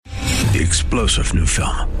The explosive new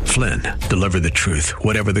film, Flynn, deliver the truth,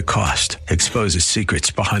 whatever the cost. Exposes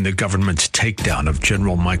secrets behind the government's takedown of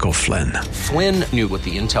General Michael Flynn. Flynn knew what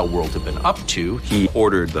the intel world had been up to. He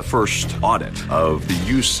ordered the first audit of the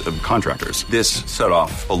use of contractors. This set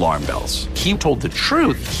off alarm bells. He told the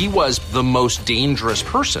truth. He was the most dangerous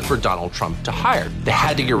person for Donald Trump to hire. They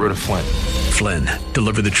had to get rid of Flynn. Flynn,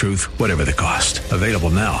 deliver the truth, whatever the cost. Available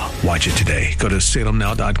now. Watch it today. Go to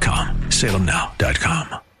salemnow.com.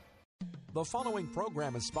 salemnow.com. The following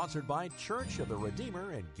program is sponsored by Church of the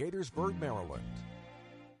Redeemer in Gaithersburg, Maryland.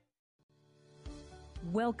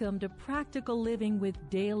 Welcome to Practical Living with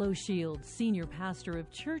Dale O'Shields, Senior Pastor of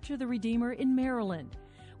Church of the Redeemer in Maryland.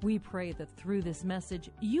 We pray that through this message,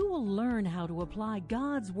 you will learn how to apply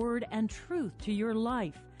God's Word and truth to your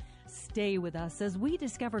life. Stay with us as we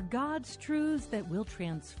discover God's truths that will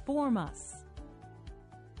transform us.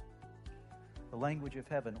 The language of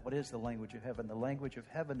heaven. What is the language of heaven? The language of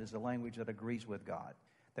heaven is the language that agrees with God.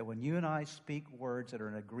 That when you and I speak words that are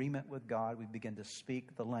in agreement with God, we begin to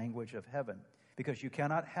speak the language of heaven. Because you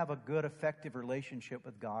cannot have a good, effective relationship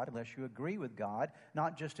with God unless you agree with God,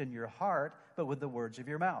 not just in your heart, but with the words of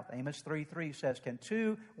your mouth. Amos 3:3 says, "Can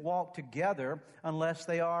two walk together unless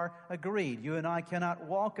they are agreed?" You and I cannot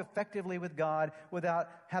walk effectively with God without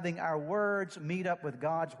having our words meet up with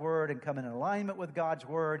God's Word and come in alignment with God's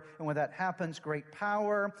Word. And when that happens, great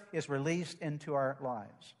power is released into our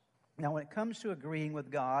lives. Now, when it comes to agreeing with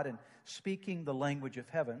God and speaking the language of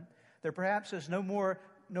heaven, there perhaps is no more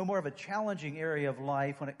of a challenging area of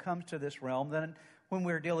life when it comes to this realm than when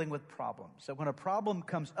we're dealing with problems. So when a problem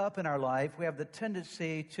comes up in our life, we have the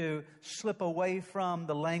tendency to slip away from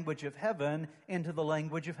the language of heaven into the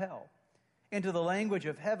language of hell. Into the language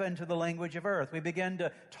of heaven to the language of earth. We begin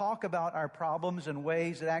to talk about our problems in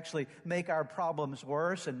ways that actually make our problems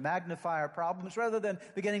worse and magnify our problems rather than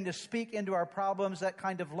beginning to speak into our problems that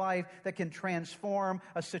kind of life that can transform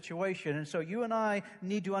a situation. And so you and I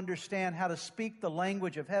need to understand how to speak the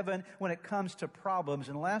language of heaven when it comes to problems.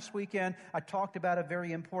 And last weekend, I talked about a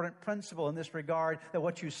very important principle in this regard, that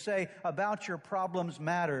what you say about your problems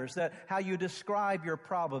matters, that how you describe your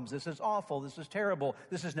problems. This is awful. This is terrible.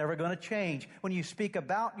 This is never going to change. When you speak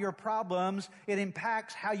about your problems, it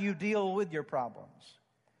impacts how you deal with your problems.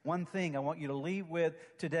 One thing I want you to leave with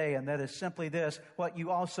today, and that is simply this: what you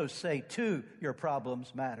also say to your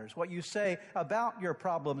problems matters. What you say about your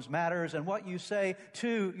problems matters, and what you say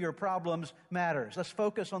to your problems matters. Let's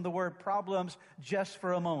focus on the word problems just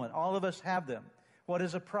for a moment. All of us have them. What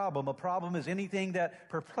is a problem? A problem is anything that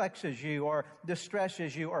perplexes you or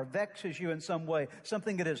distresses you or vexes you in some way,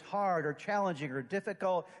 something that is hard or challenging or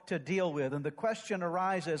difficult to deal with. And the question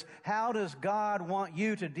arises, how does God want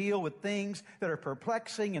you to deal with things that are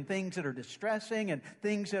perplexing and things that are distressing and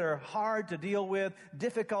things that are hard to deal with,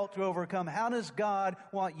 difficult to overcome? How does God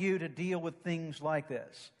want you to deal with things like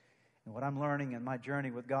this? And what I'm learning in my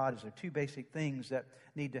journey with God is there are two basic things that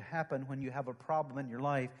need to happen when you have a problem in your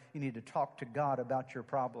life. You need to talk to God about your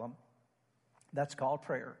problem. That's called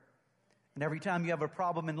prayer. And every time you have a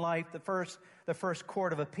problem in life, the first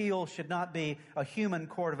court of appeal should not be a human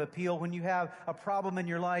court of appeal. When you have a problem in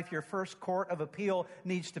your life, your first court of appeal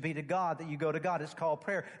needs to be to God, that you go to God. It's called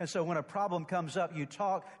prayer. And so when a problem comes up, you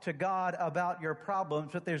talk to God about your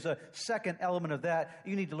problems. But there's a second element of that.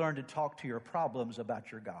 You need to learn to talk to your problems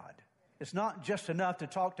about your God. It's not just enough to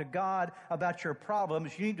talk to God about your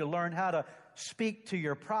problems. You need to learn how to speak to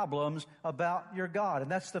your problems about your God.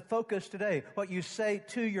 And that's the focus today. What you say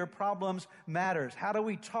to your problems matters. How do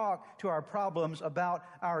we talk to our problems about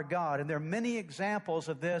our God? And there are many examples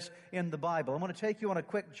of this in the Bible. I want to take you on a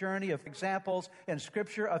quick journey of examples in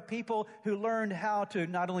Scripture of people who learned how to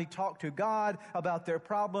not only talk to God about their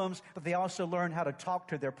problems, but they also learned how to talk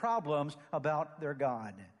to their problems about their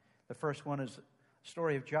God. The first one is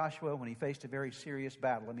story of Joshua when he faced a very serious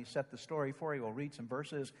battle. Let me set the story for you. We'll read some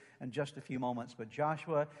verses in just a few moments. But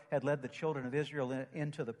Joshua had led the children of Israel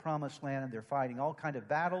into the promised land, and they're fighting all kinds of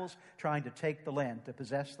battles, trying to take the land, to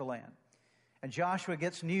possess the land. And Joshua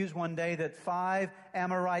gets news one day that 5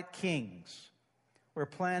 Amorite kings were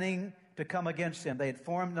planning to come against him. They had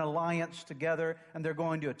formed an alliance together, and they're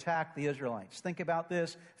going to attack the Israelites. Think about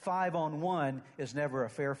this. 5 on 1 is never a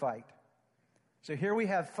fair fight. So here we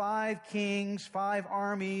have 5 kings, 5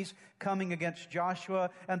 armies coming against Joshua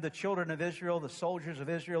and the children of Israel, the soldiers of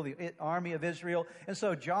Israel, the army of Israel. And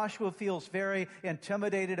so Joshua feels very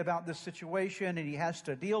intimidated about this situation, and he has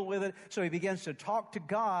to deal with it. So he begins to talk to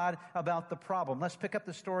God about the problem. Let's pick up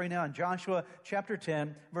the story now in Joshua chapter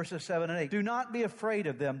 10, verses 7 and 8. "Do not be afraid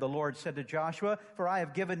of them," the Lord said to Joshua, "for I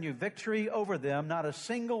have given you victory over them. Not a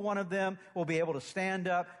single one of them will be able to stand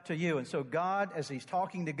up to you." And so God, as he's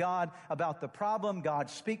talking to God about the problem, problem. God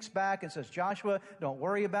speaks back and says, Joshua, don't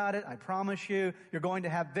worry about it. I promise you, you're going to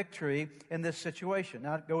have victory in this situation.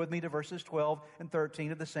 Now go with me to verses 12 and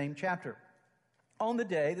 13 of the same chapter. On the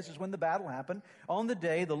day, this is when the battle happened, on the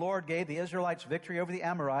day the Lord gave the Israelites victory over the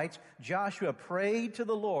Amorites, Joshua prayed to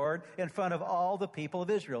the Lord in front of all the people of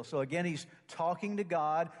Israel. So again, he's talking to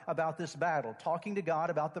God about this battle, talking to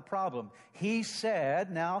God about the problem. He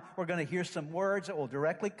said, now we're going to hear some words that will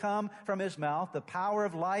directly come from his mouth. The power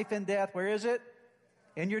of life and death, where is it?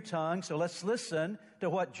 In your tongue. So let's listen to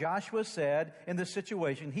what Joshua said in this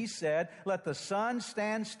situation. He said, let the sun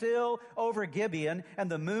stand still over Gibeon and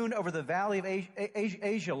the moon over the valley of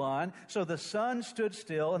Ajalon. So the sun stood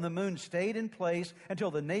still and the moon stayed in place until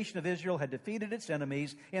the nation of Israel had defeated its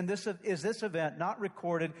enemies. Is this event not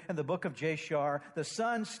recorded in the book of Jashar? The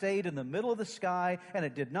sun stayed in the middle of the sky and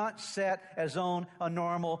it did not set as on a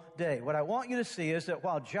normal day. What I want you to see is that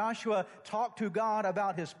while Joshua talked to God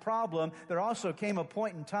about his problem, there also came a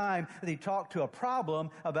point in time that he talked to a problem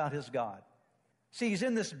about his God. See, he's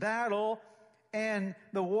in this battle and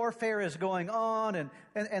the warfare is going on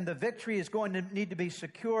and the victory is going to need to be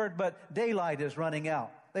secured, but daylight is running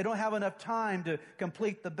out. They don't have enough time to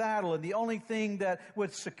complete the battle, and the only thing that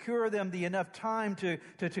would secure them the enough time to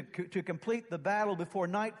complete the battle before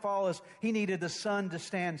nightfall is he needed the sun to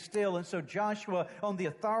stand still. And so Joshua, on the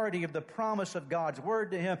authority of the promise of God's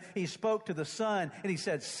word to him, he spoke to the sun and he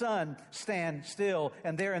said, sun, stand still.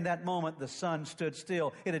 And there in that moment, the sun stood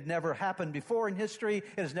still. It had never happened before in history.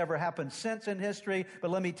 It has never happened since in history.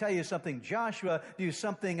 But let me tell you something. Joshua knew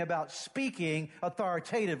something about speaking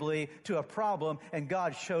authoritatively to a problem, and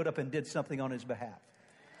God showed up and did something on his behalf.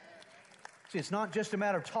 See, it's not just a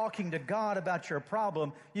matter of talking to God about your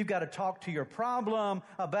problem. You've got to talk to your problem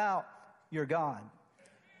about your God.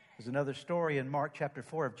 There's another story in Mark chapter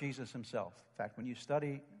 4 of Jesus himself. In fact, when you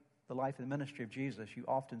study the life and ministry of Jesus, you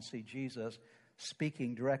often see Jesus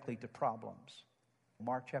speaking directly to problems.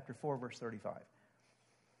 Mark chapter 4, verse 35.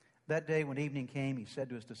 That day when evening came, he said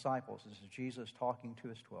to his disciples, this is Jesus talking to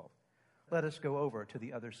his 12, let us go over to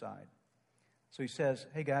the other side. So he says,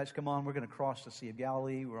 hey guys, come on, we're going to cross the Sea of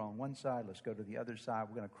Galilee. We're on one side, let's go to the other side.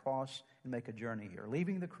 We're going to cross and make a journey here.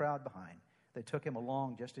 Leaving the crowd behind, they took him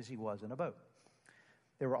along just as he was in a boat.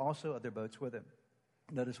 There were also other boats with him.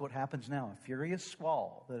 Notice what happens now. A furious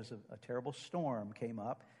squall, that is a terrible storm, came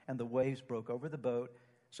up, and the waves broke over the boat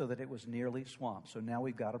so that it was nearly swamped. So now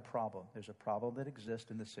we've got a problem. There's a problem that exists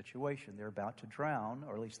in this situation. They're about to drown,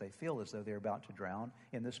 or at least they feel as though they're about to drown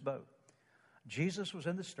in this boat. Jesus was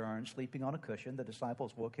in the stern, sleeping on a cushion. The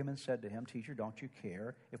disciples woke him and said to him, Teacher, don't you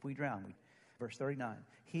care if we drown? Verse 39,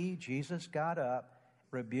 Jesus, got up,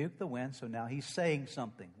 rebuked the wind. So now he's saying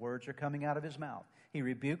something. Words are coming out of his mouth. He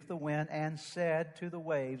rebuked the wind and said to the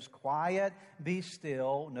waves, quiet, be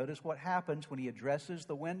still. Notice what happens when he addresses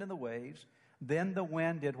the wind and the waves. Then the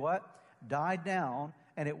wind did what? Died down,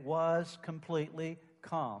 and it was completely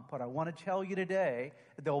calm. But I want to tell you today,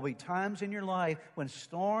 there will be times in your life when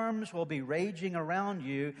storms will be raging around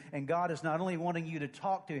you, and God is not only wanting you to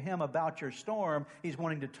talk to him about your storm, he's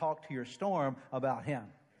wanting to talk to your storm about him.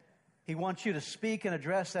 He wants you to speak and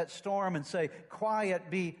address that storm and say, quiet,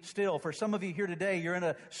 be still. For some of you here today, you're in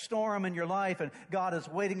a storm in your life, and God is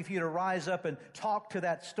waiting for you to rise up and talk to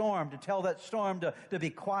that storm, to tell that storm to be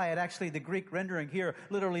quiet. Actually, the Greek rendering here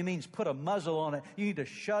literally means put a muzzle on it. You need to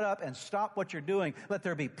shut up and stop what you're doing. Let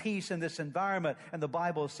there be peace in this environment. And the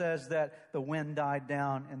Bible says that the wind died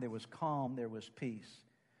down and there was calm, there was peace.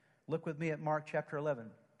 Look with me at Mark chapter 11,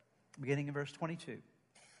 beginning in verse 22.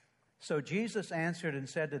 So Jesus answered and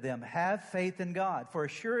said to them, have faith in God. For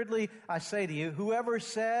assuredly I say to you, whoever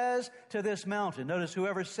says to this mountain, notice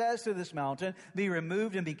whoever says to this mountain, be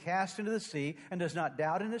removed and be cast into the sea, and does not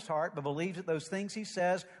doubt in his heart, but believes that those things he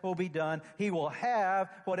says will be done, he will have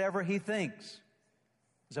whatever he thinks.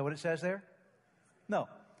 Is that what it says there? No.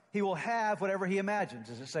 He will have whatever he imagines.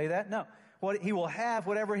 Does it say that? No. He will have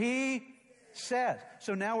whatever he says.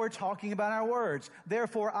 So now we're talking about our words.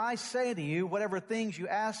 Therefore, I say to you, whatever things you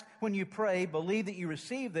ask when you pray, believe that you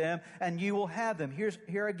receive them and you will have them.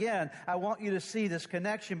 Here again, I want you to see this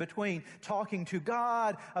connection between talking to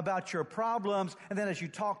God about your problems, and then as you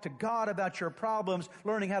talk to God about your problems,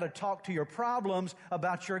 learning how to talk to your problems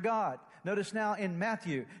about your God. Notice now in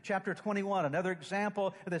Matthew chapter 21, another example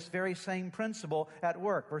of this very same principle at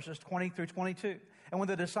work, verses 20 through 22. And when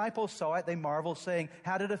the disciples saw it, they marveled, saying,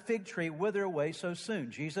 how did a fig tree wither away so soon?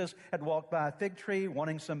 Jesus had walked by a fig tree,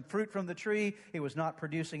 wanting some fruit from the tree. It was not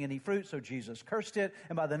producing any fruit, so Jesus cursed it.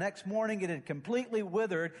 And by the next morning, it had completely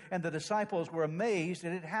withered, and the disciples were amazed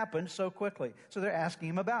that it happened so quickly. So they're asking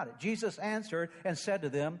him about it. Jesus answered and said to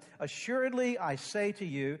them, assuredly, I say to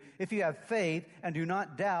you, if you have faith and do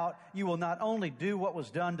not doubt, you will not only do what was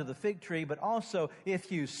done to the fig tree, but also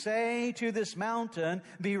if you say to this mountain,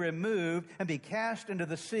 be removed and be cast into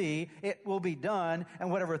the sea, it will be done,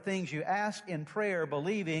 and whatever things you ask in prayer,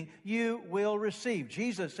 believing, you will receive.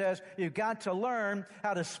 Jesus says you've got to learn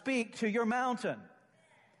how to speak to your mountain.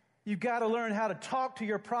 You've got to learn how to talk to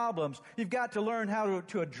your problems. You've got to learn how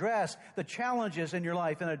to address the challenges in your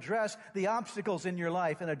life and address the obstacles in your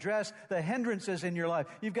life and address the hindrances in your life.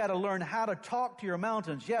 You've got to learn how to talk to your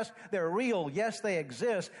mountains. Yes, they're real. Yes, they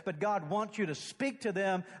exist. But God wants you to speak to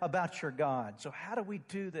them about your God. So how do we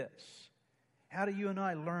do this? How do you and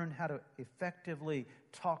I learn how to effectively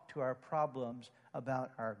talk to our problems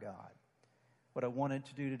about our God? What I wanted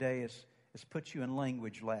to do today is put you in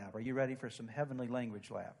language lab. Are you ready for some heavenly language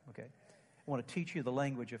lab? Okay. I want to teach you the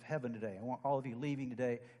language of heaven today. I want all of you leaving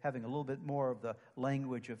today having a little bit more of the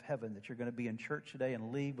language of heaven, that you're going to be in church today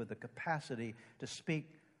and leave with the capacity to speak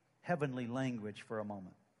heavenly language for a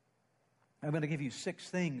moment. I'm going to give you 6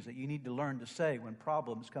 things that you need to learn to say when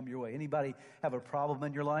problems come your way. Anybody have a problem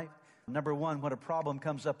in your life? Number 1, when a problem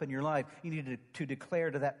comes up in your life, you need to declare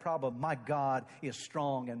to that problem, my God is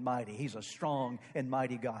strong and mighty. He's a strong and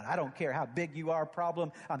mighty God. I don't care how big you are,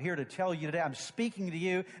 problem. I'm here to tell you today, I'm speaking to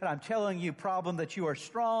you, and I'm telling you, problem, that you are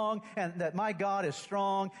strong, and that my God is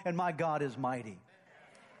strong, and my God is mighty.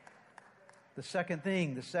 The second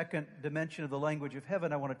thing, the second dimension of the language of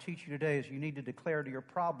heaven I want to teach you today is you need to declare to your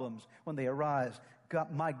problems when they arise,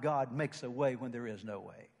 my God makes a way when there is no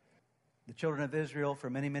way. The children of Israel, for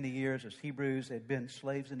many, many years, as Hebrews, had been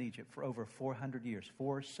slaves in Egypt for over 400 years,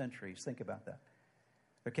 4 centuries. Think about that.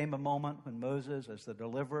 There came a moment when Moses, as the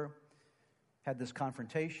deliverer, had this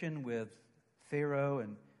confrontation with Pharaoh,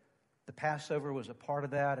 and the Passover was a part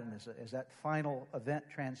of that. And as that final event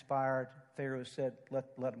transpired, Pharaoh said,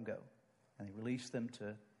 let them go. And he released them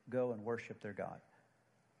to go and worship their God.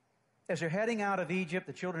 As they're heading out of Egypt,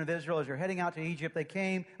 the children of Israel, as they're heading out to Egypt, they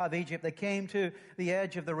came to the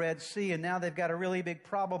edge of the Red Sea, and now they've got a really big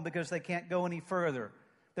problem because they can't go any further.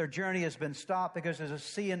 Their journey has been stopped because there's a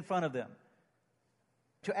sea in front of them.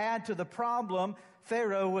 To add to the problem,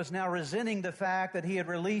 Pharaoh was now resenting the fact that he had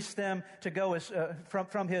released them to go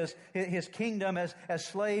from his kingdom as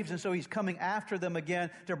slaves, and so he's coming after them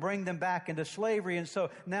again to bring them back into slavery. And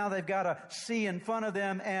so now they've got a sea in front of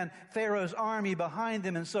them and Pharaoh's army behind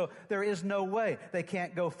them, and so there is no way. They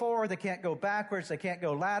can't go forward, they can't go backwards, they can't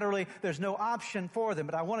go laterally. There's no option for them.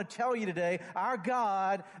 But I want to tell you today, our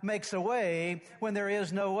God makes a way when there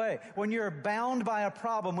is no way. When you're bound by a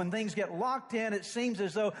problem, when things get locked in, it seems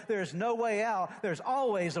as though there's no way out. There's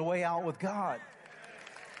always a way out with God.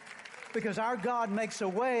 Because our God makes a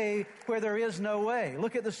way where there is no way.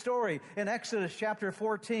 Look at the story in Exodus chapter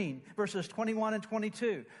 14, verses 21 and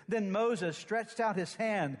 22. Then Moses stretched out his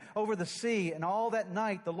hand over the sea, and all that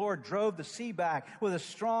night the Lord drove the sea back with a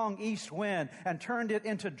strong east wind and turned it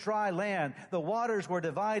into dry land. The waters were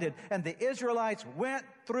divided, and the Israelites went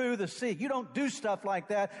through the sea. You don't do stuff like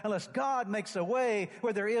that unless God makes a way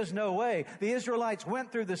where there is no way. The Israelites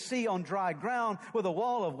went through the sea on dry ground with a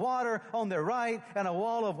wall of water on their right and a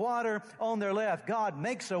wall of water on their left. God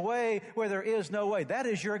makes a way where there is no way. That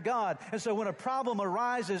is your God. And so when a problem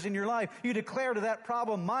arises in your life, you declare to that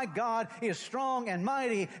problem, my God is strong and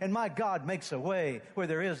mighty, and my God makes a way where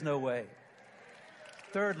there is no way.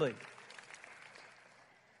 Thirdly,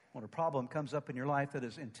 when a problem comes up in your life that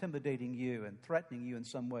is intimidating you and threatening you in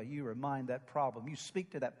some way, you remind that problem. You speak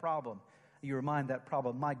to that problem. You remind that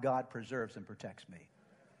problem, my God preserves and protects me.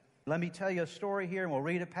 Let me tell you a story here, and we'll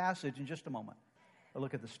read a passage in just a moment.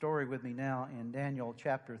 Look at the story with me now in Daniel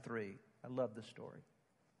chapter 3. I love this story.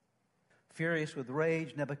 Furious with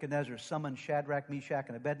rage, Nebuchadnezzar summoned Shadrach, Meshach,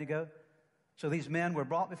 and Abednego. So these men were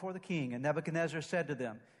brought before the king, and Nebuchadnezzar said to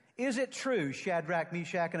them, is it true, Shadrach,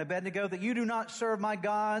 Meshach, and Abednego, that you do not serve my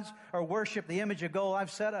gods or worship the image of gold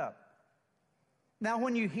I've set up? Now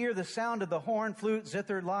when you hear the sound of the horn, flute,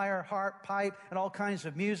 zither, lyre, harp, pipe, and all kinds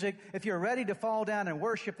of music, if you're ready to fall down and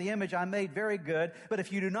worship the image I made, very good. But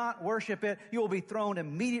if you do not worship it, you will be thrown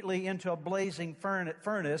immediately into a blazing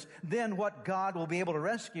furnace. Then what God will be able to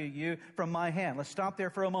rescue you from my hand? Let's stop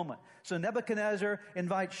there for a moment. So Nebuchadnezzar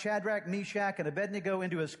invites Shadrach, Meshach, and Abednego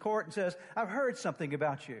into his court and says, I've heard something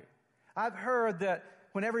about you. I've heard that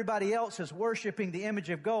When everybody else is worshiping the image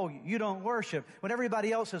of gold, you don't worship. When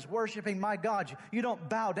everybody else is worshiping my God, you don't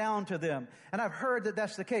bow down to them. And I've heard that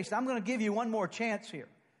that's the case. Now, I'm going to give you one more chance here.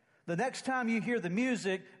 The next time you hear the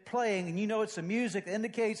music playing and you know it's the music that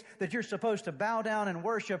indicates that you're supposed to bow down and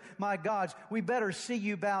worship my gods, we better see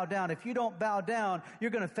you bow down. If you don't bow down,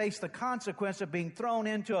 you're going to face the consequence of being thrown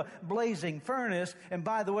into a blazing furnace. And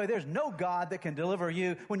by the way, there's no God that can deliver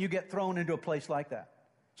you when you get thrown into a place like that.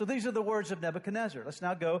 So these are the words of Nebuchadnezzar. Let's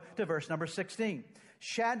now go to verse number 16.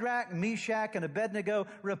 Shadrach, Meshach, and Abednego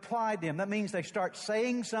replied to him. That means they start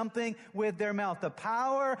saying something with their mouth. The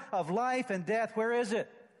power of life and death, where is it?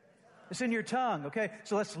 It's in your tongue, okay?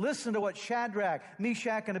 So let's listen to what Shadrach,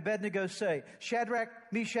 Meshach, and Abednego say. Shadrach,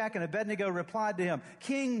 Meshach, and Abednego replied to him,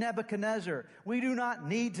 King Nebuchadnezzar, we do not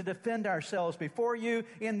need to defend ourselves before you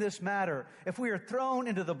in this matter. If we are thrown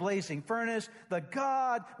into the blazing furnace, the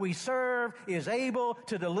God we serve is able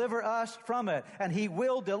to deliver us from it, and he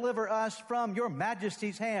will deliver us from your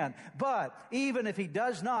majesty's hand. But even if he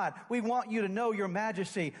does not, we want you to know, your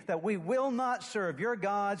majesty, that we will not serve your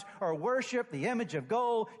gods or worship the image of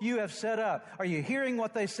gold you have set up. Are you hearing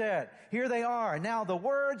what they said? Here they are. Now the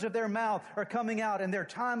words of their mouth are coming out in their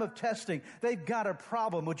time of testing. They've got a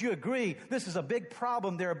problem. Would you agree? This is a big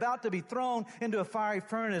problem. They're about to be thrown into a fiery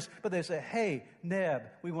furnace, but they say, hey, Neb,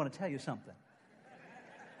 we want to tell you something.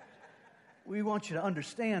 We want you to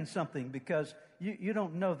understand something, because you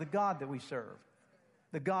don't know the God that we serve.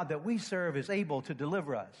 The God that we serve is able to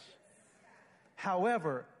deliver us.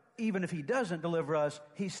 However, even if he doesn't deliver us,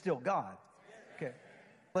 he's still God. Okay.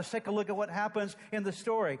 Let's take a look at what happens in the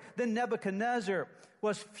story. Then Nebuchadnezzar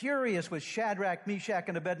was furious with Shadrach, Meshach,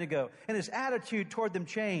 and Abednego, and his attitude toward them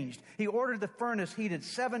changed. He ordered the furnace heated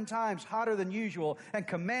 7 times hotter than usual and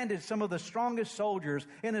commanded some of the strongest soldiers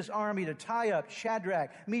in his army to tie up Shadrach,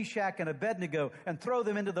 Meshach, and Abednego and throw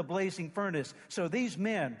them into the blazing furnace. So these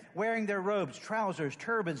men, wearing their robes, trousers,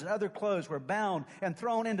 turbans, and other clothes, were bound and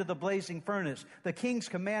thrown into the blazing furnace. The king's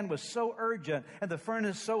command was so urgent and the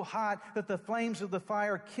furnace so hot that the flames of the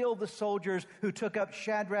fire killed the soldiers who took up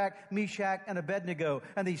Shadrach, Meshach, and Abednego.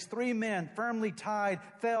 And these 3 men, firmly tied,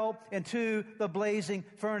 fell into the blazing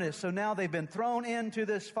furnace. So now they've been thrown into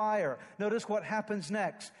this fire. Notice what happens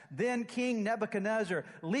next. Then King Nebuchadnezzar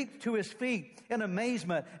leaped to his feet in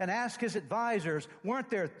amazement and asked his advisors, weren't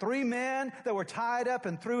there 3 men that were tied up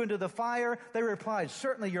and threw into the fire? They replied,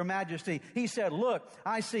 certainly, your majesty. He said, look,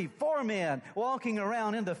 I see 4 men walking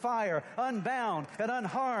around in the fire, unbound and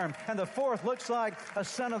unharmed, and the 4th looks like a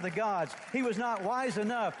son of the gods. He was not wise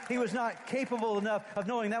enough. He was not capable enough of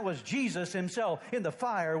knowing that was Jesus himself in the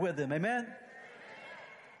fire with him. Amen?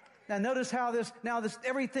 Now notice how this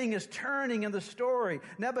everything is turning in the story.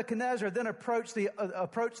 Nebuchadnezzar then approached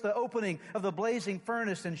the opening of the blazing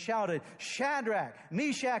furnace and shouted, Shadrach,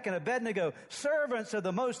 Meshach, and Abednego, servants of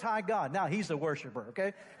the Most High God. Now he's a worshiper,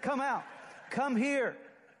 okay? Come out. Come here.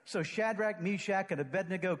 So Shadrach, Meshach, and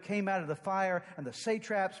Abednego came out of the fire, and the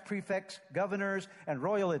satraps, prefects, governors, and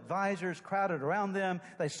royal advisors crowded around them.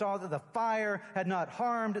 They saw that the fire had not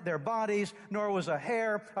harmed their bodies, nor was a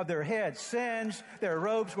hair of their head singed. Their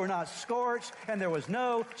robes were not scorched, and there was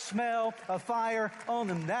no smell of fire on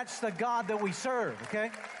them. That's the God that we serve, okay?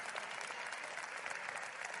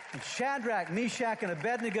 And Shadrach, Meshach, and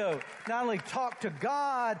Abednego not only talked to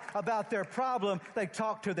God about their problem, they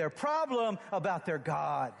talked to their problem about their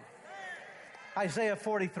God. Isaiah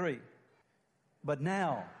 43. But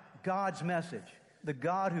now, God's message, the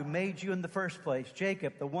God who made you in the first place,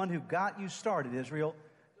 Jacob, the one who got you started, Israel,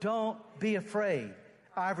 don't be afraid.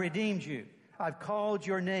 I've redeemed you. I've called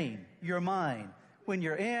your name. You're mine. When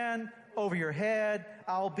you're in over your head,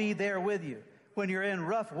 I'll be there with you. When you're in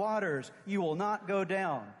rough waters, you will not go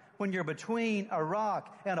down. When you're between a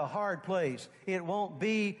rock and a hard place, it won't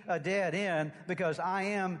be a dead end, because I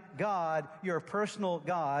am God, your personal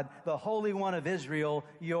God, the Holy One of Israel,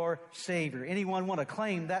 your Savior. Anyone want to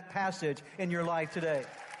claim that passage in your life today?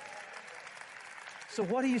 So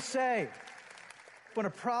what do you say when a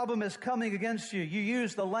problem is coming against you? You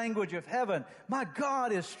use the language of heaven. My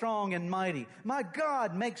God is strong and mighty. My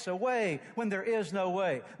God makes a way when there is no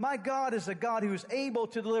way. My God is a God who is able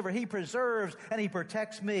to deliver. He preserves and He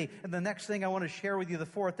protects me. And the next thing I want to share with you, the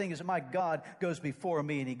 4th thing, is that my God goes before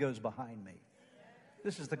me and He goes behind me.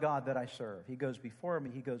 This is the God that I serve. He goes before me,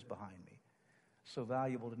 He goes behind me. So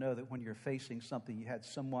valuable to know that when you're facing something, you had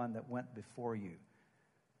someone that went before you.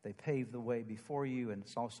 They paved the way before you, and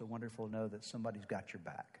it's also wonderful to know that somebody's got your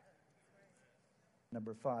back.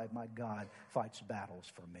 Number 5, my God fights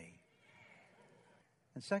battles for me.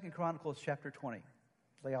 In 2 Chronicles chapter 20,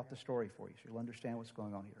 lay out the story for you so you'll understand what's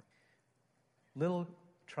going on here. Little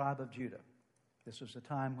tribe of Judah, This was a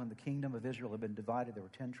time when the kingdom of Israel had been divided. There were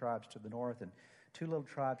 10 tribes to the north and 2 little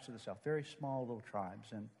tribes to the south, very small little tribes.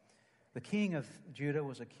 And the king of Judah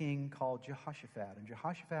was a king called Jehoshaphat. And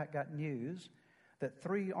Jehoshaphat got news that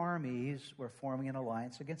 3 armies were forming an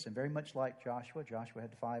alliance against him, very much like Joshua. Joshua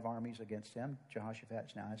had 5 armies against him.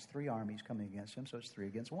 Jehoshaphat now has 3 armies coming against him, so it's 3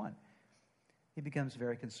 against 1. He becomes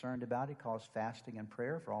very concerned about it. He calls fasting and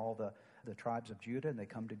prayer for all the tribes of Judah, and they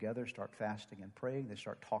come together, start fasting and praying. They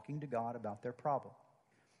start talking to God about their problem.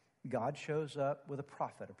 God shows up with a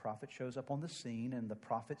prophet. A prophet shows up on the scene, and the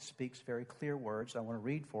prophet speaks very clear words. I want to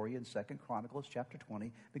read for you in 2 Chronicles chapter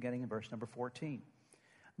 20, beginning in verse number 14.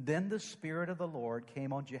 Then the Spirit of the Lord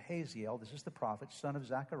came on Jehaziel, this is the prophet, son of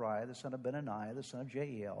Zechariah, the son of Benaniah, the son of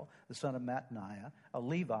Jael, the son of Mattaniah, a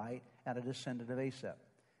Levite, and a descendant of Asaph.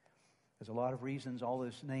 There's a lot of reasons all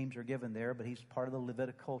those names are given there, but he's part of the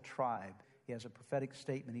Levitical tribe. He has a prophetic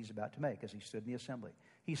statement he's about to make as he stood in the assembly.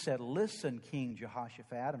 He said, "Listen, King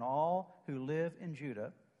Jehoshaphat, and all who live in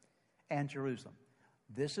Judah and Jerusalem.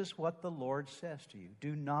 This is what the Lord says to you.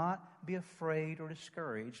 Do not be afraid or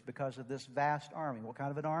discouraged because of this vast army." What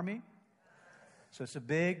kind of an army? So it's a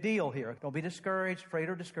big deal here. Don't be discouraged, afraid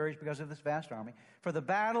or discouraged because of this vast army. For the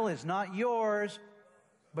battle is not yours,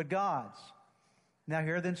 but God's. Now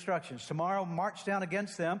here are the instructions. Tomorrow march down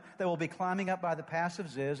against them. They will be climbing up by the pass of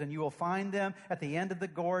Ziz, and you will find them at the end of the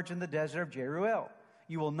gorge in the desert of Jeruel.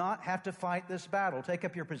 You will not have to fight this battle. Take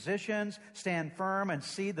up your positions, stand firm, and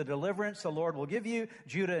see the deliverance the Lord will give you.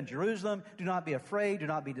 Judah and Jerusalem, do not be afraid, do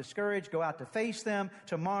not be discouraged. Go out to face them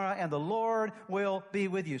tomorrow, and the Lord will be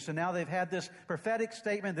with you. So now they've had this prophetic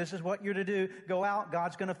statement. This is what you're to do. Go out.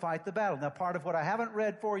 God's going to fight the battle. Now, part of what I haven't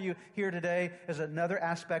read for you here today is another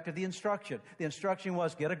aspect of the instruction. The instruction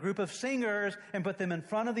was get a group of singers and put them in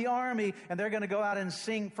front of the army, and they're going to go out and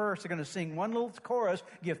sing first. They're going to sing one little chorus,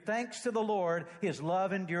 give thanks to the Lord. His love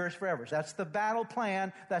endures forever. So that's the battle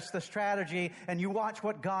plan. That's the strategy. And you watch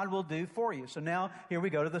what God will do for you. So now here we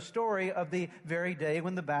go to the story of the very day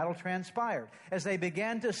when the battle transpired. As they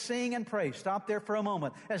began to sing and pray, stop there for a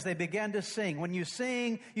moment. As they began to sing, when you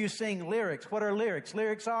sing lyrics. What are lyrics?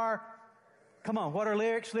 Lyrics are, come on, what are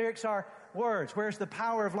lyrics? Lyrics are words. Where's the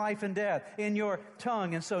power of life and death? In your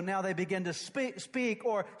tongue. And so now they begin to speak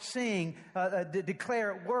or sing,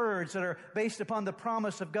 declare words that are based upon the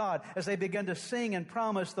promise of God. As they begin to sing and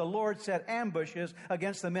promise, the Lord set ambushes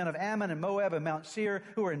against the men of Ammon and Moab and Mount Seir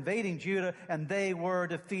who were invading Judah, and they were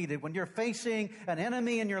defeated. When you're facing an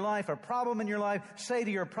enemy in your life, a problem in your life, say to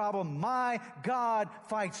your problem, my God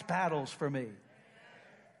fights battles for me.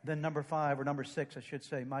 Then number 5, or number 6, I should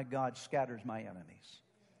say, my God scatters my enemies.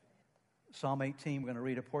 Psalm 18, we're going to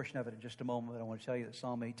read a portion of it in just a moment, but I want to tell you that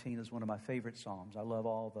Psalm 18 is one of my favorite psalms. I love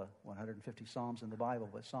all the 150 psalms in the Bible,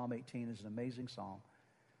 but Psalm 18 is an amazing psalm.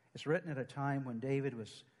 It's written at a time when David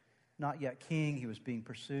was not yet king. He was being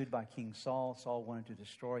pursued by King Saul. Saul wanted to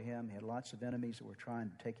destroy him. He had lots of enemies that were trying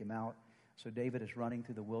to take him out. So David is running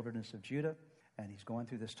through the wilderness of Judah, and he's going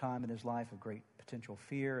through this time in his life of great potential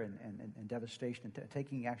fear and devastation,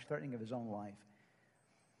 and threatening of his own life.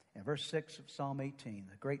 In verse 6 of Psalm 18,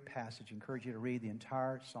 a great passage. I encourage you to read the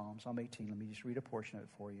entire Psalm, Psalm 18. Let me just read a portion of it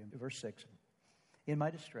for you. Verse 6, in my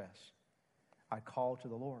distress, I called to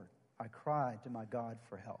the Lord. I cried to my God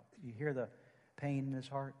for help. You hear the pain in his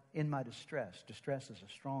heart? In my distress. Distress is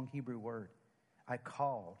a strong Hebrew word. I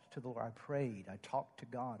called to the Lord. I prayed. I talked to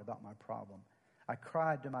God about my problem. I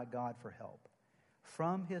cried to my God for help.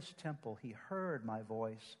 From his temple, he heard my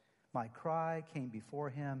voice. My cry came before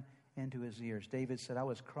him into his ears. David said, I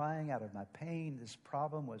was crying out of my pain. This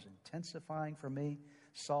problem was intensifying for me.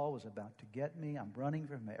 Saul was about to get me. I'm running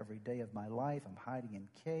from him every day of my life. I'm hiding in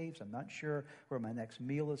caves. I'm not sure where my next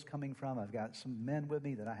meal is coming from. I've got some men with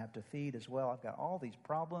me that I have to feed as well. I've got all these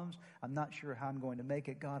problems. I'm not sure how I'm going to make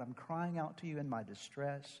it. God, I'm crying out to you in my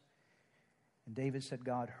distress. And David said,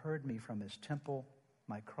 God heard me from his temple.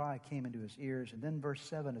 My cry came into his ears. And then verse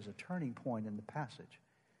 7 is a turning point in the passage,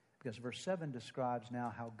 because verse 7 describes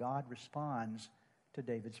now how God responds to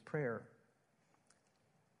David's prayer.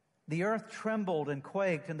 The earth trembled and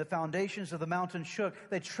quaked, and the foundations of the mountain shook.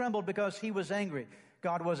 They trembled because he was angry.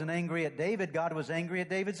 God wasn't angry at David. God was angry at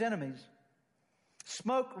David's enemies.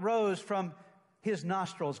 Smoke rose from his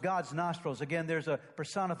nostrils, God's nostrils. Again, there's a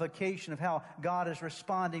personification of how God is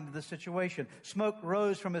responding to the situation. Smoke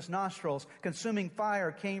rose from his nostrils. Consuming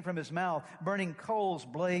fire came from his mouth. Burning coals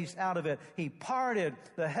blazed out of it. He parted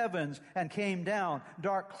the heavens and came down.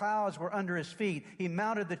 Dark clouds were under his feet. He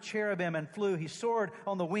mounted the cherubim and flew. He soared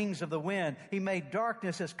on the wings of the wind. He made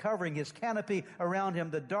darkness his covering, his canopy around him.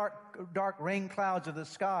 The dark dark rain clouds of the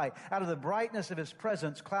sky. Out of the brightness of his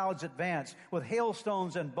presence, clouds advance with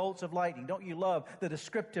hailstones and bolts of lightning. Don't you love the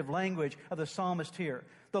descriptive language of the psalmist here?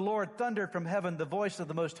 The Lord thundered from heaven, the voice of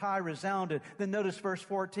the Most High resounded. Then notice verse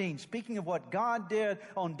 14. Speaking of what God did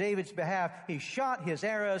on David's behalf, he shot his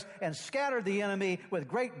arrows and scattered the enemy with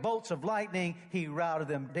great bolts of lightning. He routed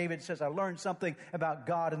them. David says, I learned something about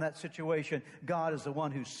God in that situation. God is the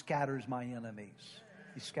one who scatters my enemies.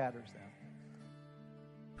 He scatters them.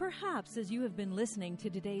 Perhaps as you have been listening to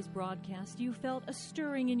today's broadcast, you felt a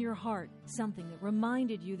stirring in your heart, something that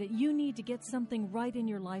reminded you that you need to get something right in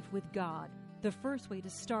your life with God. The first way to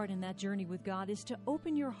start in that journey with God is to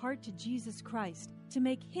open your heart to Jesus Christ, to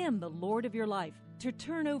make Him the Lord of your life, to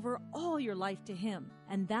turn over all your life to Him.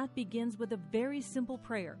 And that begins with a very simple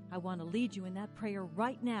prayer. I want to lead you in that prayer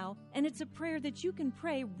right now, and it's a prayer that you can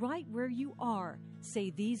pray right where you are.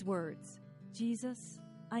 Say these words: Jesus,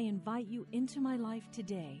 I invite you into my life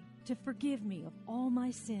today to forgive me of all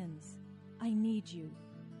my sins. I need you.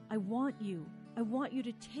 I want you. I want you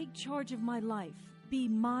to take charge of my life. Be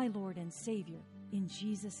my Lord and Savior, in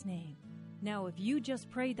Jesus' name. Now, if you just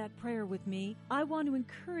prayed that prayer with me, I want to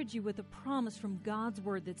encourage you with a promise from God's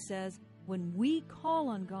Word that says, when we call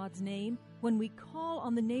on God's name, when we call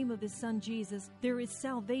on the name of His Son Jesus, there is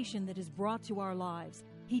salvation that is brought to our lives.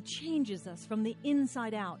 He changes us from the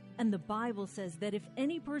inside out. And the Bible says that if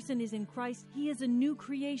any person is in Christ, he is a new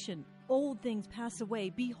creation. Old things pass away.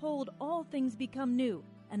 Behold, all things become new.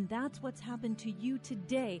 And that's what's happened to you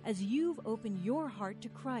today as you've opened your heart to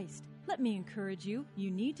Christ. Let me encourage you. You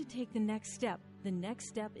need to take the next step. The next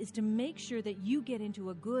step is to make sure that you get into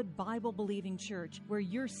a good Bible-believing church where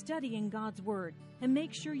you're studying God's Word. And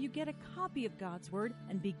make sure you get a copy of God's Word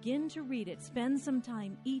and begin to read it. Spend some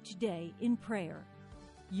time each day in prayer.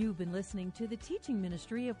 You've been listening to the teaching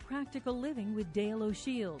ministry of Practical Living with Dale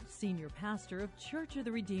O'Shields, Senior Pastor of Church of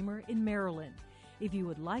the Redeemer in Maryland. If you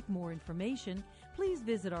would like more information, please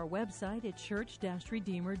visit our website at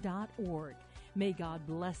church-redeemer.org. May God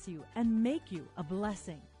bless you and make you a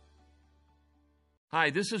blessing.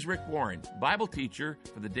 Hi, this is Rick Warren, Bible teacher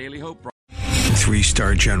for the Daily Hope.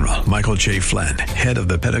 3-star General Michael J. Flynn, head of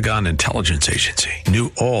the Pentagon Intelligence Agency,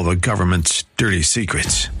 knew all the government's dirty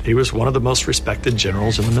secrets. He was one of the most respected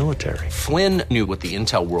generals in the military. Flynn knew what the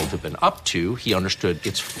intel world had been up to. He understood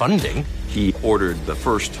its funding. He ordered the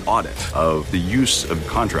first audit of the use of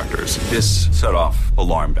contractors. This set off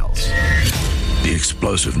alarm bells. The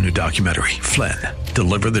explosive new documentary, Flynn,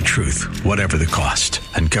 Deliver the Truth, Whatever the Cost,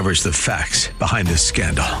 uncovers the facts behind this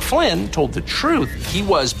scandal. Flynn told the truth. He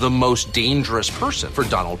was the most dangerous person for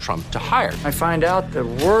Donald Trump to hire. I find out the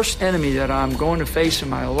worst enemy that I'm going to face in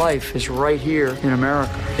my life is right here in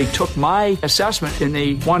America. They took my assessment and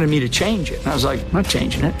they wanted me to change it. And I was like, I'm not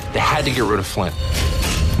changing it. They had to get rid of Flynn.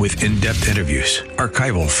 With in-depth interviews,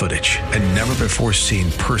 archival footage, and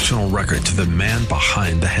never-before-seen personal records of the man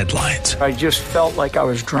behind the headlines. I just felt like I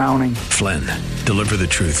was drowning. Flynn, Deliver the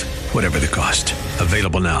Truth, Whatever the Cost.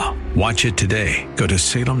 Available now. Watch it today. Go to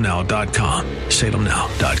salemnow.com.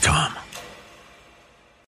 salemnow.com.